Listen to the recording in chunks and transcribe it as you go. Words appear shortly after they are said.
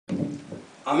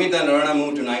Amit and Rana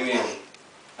moved to Nijmegen,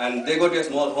 and they go to a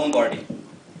small home party.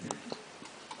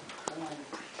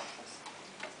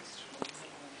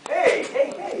 Hey,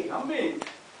 Amit.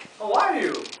 How are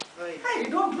you? Hi. Hey, you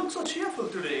don't look so cheerful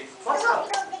today. What's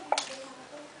up?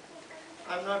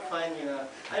 I'm not fine here.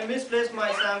 I misplaced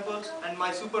my samples and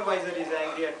my supervisor is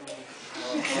angry at me.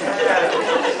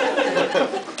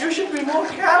 You should be more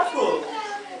careful.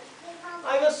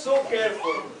 I was so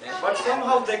careful, but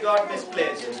somehow they got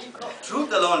misplaced.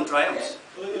 Truth alone triumphs.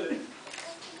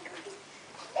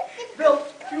 Well,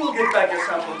 you will get back your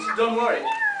samples. Don't worry.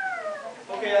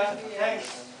 Okay,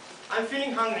 thanks. I'm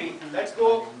feeling hungry. Let's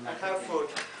go and have food.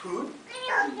 Food?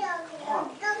 Come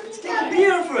on. Let's take a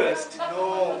beer first.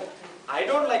 No, I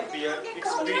don't like beer.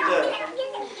 It's bitter.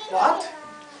 What?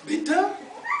 Bitter?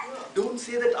 Don't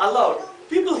say that aloud.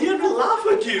 People here will laugh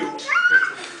at you.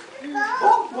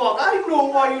 Walk, I know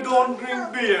why you don't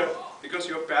drink beer. Because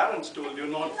your parents told you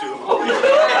not to.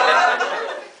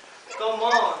 Come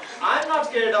on, I'm not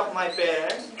scared of my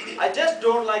parents. I just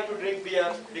don't like to drink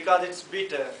beer because it's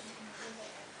bitter.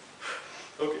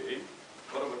 Okay,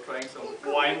 what about trying some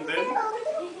wine then?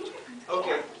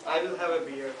 Okay, I will have a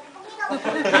beer.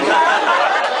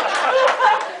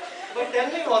 But tell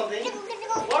me one thing,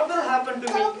 what will happen to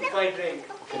me if I drink?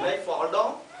 Will I fall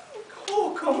down?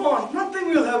 Oh, come on, nothing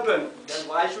will happen. Then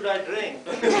why should I drink?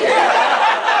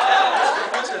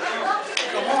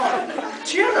 Come on,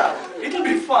 cheer up, it'll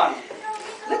be fun.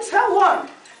 Let's have one.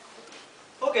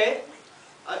 Okay,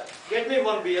 get me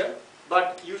one beer,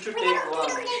 but you should take one.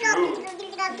 Sure.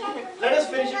 Let us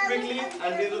finish it quickly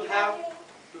and we will have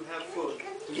to have food.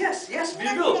 Yes, we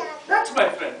will. That's my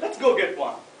friend. Let's go get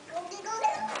one.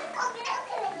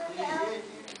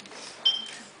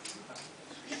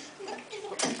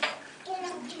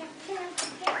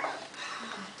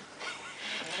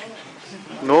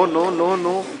 No.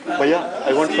 Bhaiya,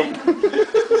 I want some.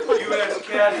 You were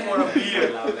scared for a beer.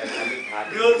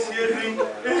 Girls here drink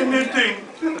anything.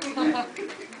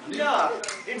 Yeah,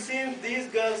 it seems these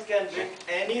girls can drink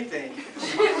anything.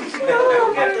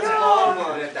 Look at the small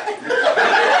one.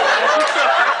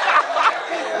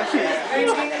 She's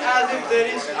drinking as if there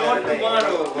is no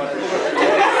tomorrow.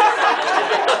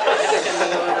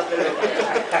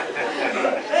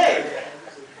 Hey,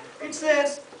 it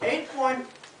says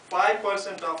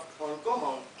 8.5% of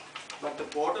alcohol, but the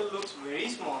bottle looks very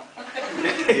small.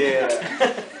 Yeah.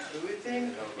 Do you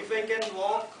think if I can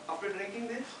walk after drinking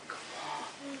this?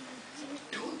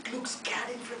 Don't look scared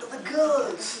in front of the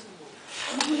girls.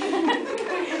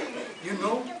 You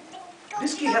know,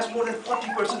 whiskey has more than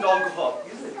 40% alcohol.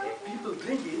 If people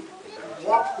drink it,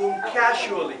 walk home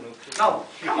casually. Now,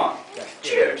 come on.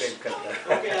 Cheers.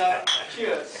 Okay,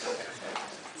 cheers.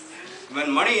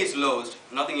 When money is lost,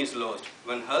 nothing is lost.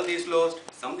 When health is lost,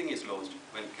 something is lost.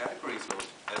 When character is lost,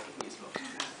 everything is lost.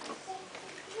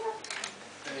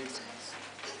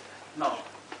 Now,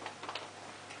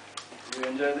 you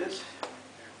enjoy this?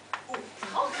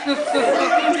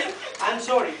 I'm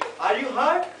sorry, are you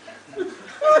hurt?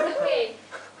 Hey,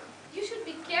 you should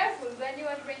be careful when you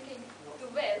are drinking too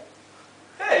well.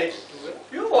 Hey,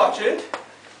 you watch it.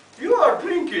 You are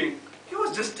drinking. He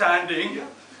was just standing.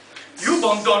 You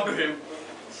bumped onto him.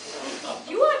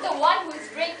 You are the one who is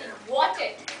drinking. What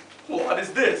it? What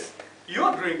is this?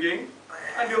 You're drinking,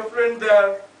 and your friend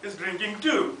there is drinking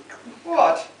too.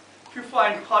 What? If you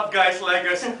find hot guys like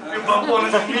us, you bump on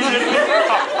us immediately.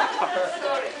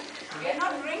 Sorry, we are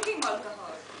not drinking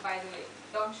alcohol, by the way.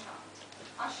 Don't shout.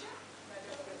 Asha?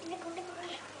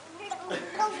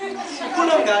 Cool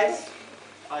on, guys.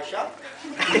 Asha?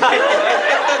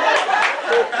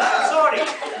 Sorry.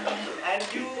 And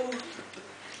you,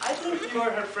 I think you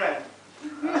are her friend.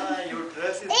 Your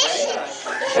dress is very nice.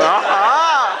 By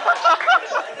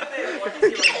the way, what is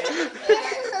your name?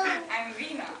 I'm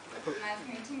Rina. Nice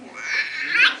meeting you.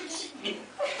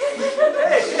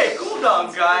 Hey, cool down,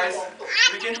 guys.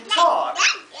 We can talk.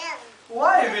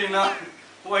 Why, Veena?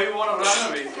 Why you want to run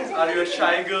away? Are you a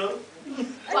shy girl?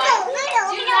 Why?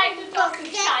 Do you like to talk to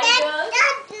shy girls?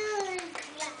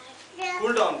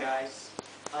 Cool down, guys.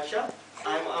 Asha,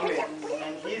 I'm Amit,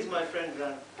 and he is my friend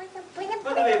Rana.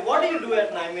 By the way, what do you do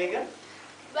at Nijmegen?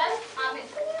 Well, Amit,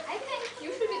 I think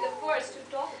you should be the first to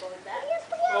talk about that.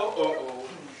 Oh.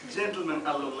 Gentlemen,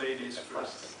 hello, ladies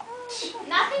first.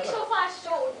 Nothing so far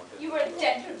showed you were a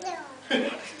gentleman.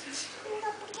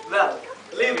 Well,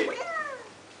 leave it.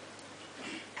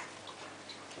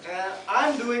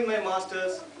 I'm doing my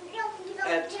masters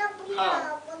at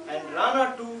Rana, and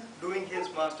Rana too doing his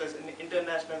masters in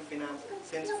international finance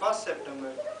since 1st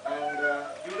September. And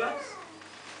you guys?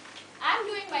 I'm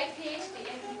doing my PhD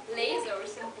in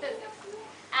lasers and physics.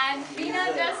 And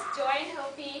Rina just joined her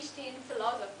PhD in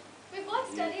philosophy. We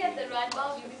both study at the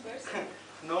Rana University.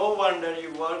 No wonder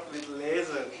you work with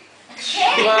laser.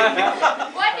 Hey!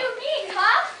 What do you mean,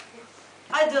 huh?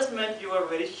 I just meant you are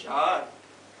very sharp.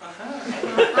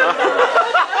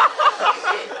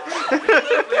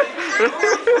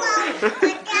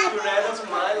 You rather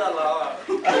smile a lot.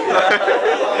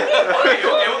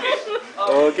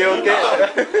 Okay.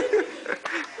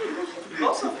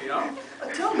 Philosophy, huh?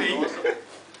 Tell me,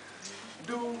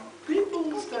 do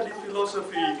people study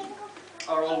philosophy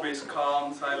are always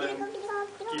calm, silent,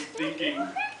 keep thinking,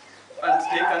 and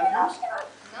stay confused?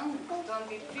 No, don't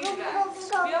be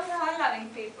pre-relaxed. We are fun-loving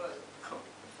people.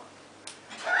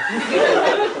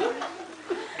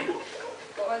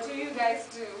 What do you guys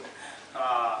do?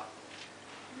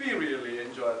 We really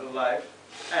enjoy the life,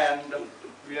 and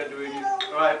we are doing it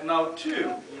right now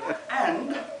too.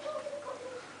 And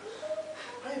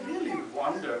I really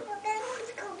wonder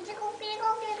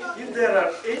if there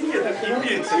are any other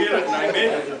Indians here at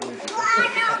Nijmegen.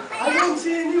 I don't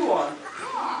see anyone.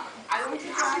 I want to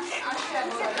ask you about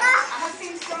that. I have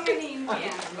seen so many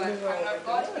Indians, but I'm not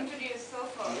got introduced so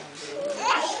far.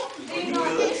 Do you know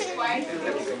this white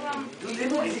girls from? Do they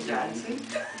know any dancing?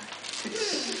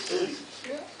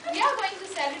 We are going to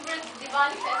celebrate the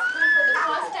Deepavali festival for the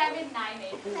first time in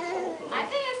Nijmegen. I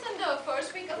think it's in the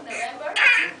first week of November.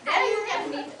 There you can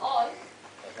meet all.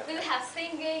 We'll have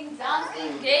singing,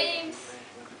 dancing, games.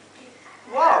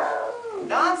 Wow,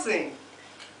 dancing.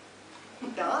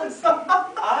 Dancing.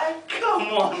 Come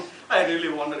on. I really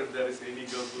wonder if there is any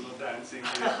girl who knows dancing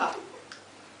here.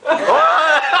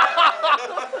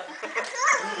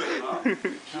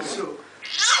 So,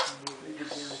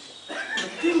 the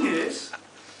thing is,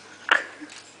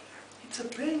 it's a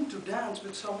pain to dance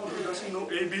with someone who doesn't know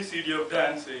ABCD of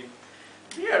dancing.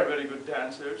 We are very good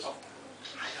dancers.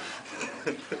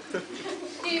 Do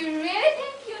you really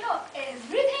think you know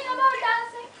everything about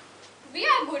dancing? We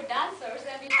are good dancers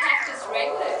and we practice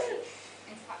regularly.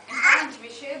 In fact, we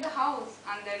share the house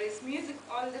and there is music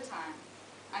all the time.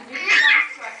 And we do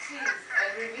dance practice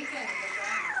every weekend with the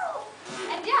friends.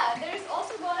 And yeah, there is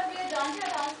also going to be a Dandiya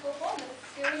dance performance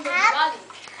during the Diwali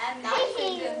and nice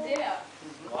Indian dinner.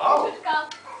 Wow. You should come.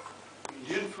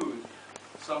 Indian food.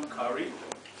 Some curry.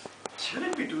 Shall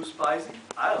it be too spicy?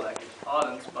 I like it hot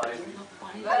and spicy.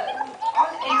 Well,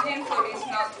 all Indian food is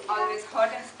not always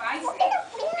hot and spicy.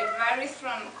 It varies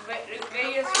from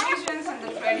various regions and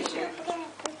the traditions.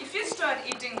 If you start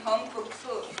eating home-cooked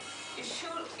food,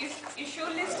 you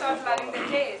surely start loving the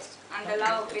taste and the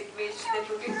love with which they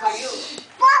cook it for you.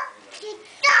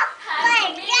 And for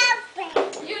me,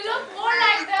 you look more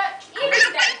like the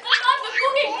eating type, not the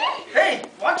cooking type. Hey,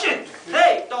 watch it.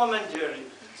 Hey, Tom and Jerry,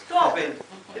 stop it.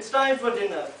 It's time for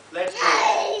dinner.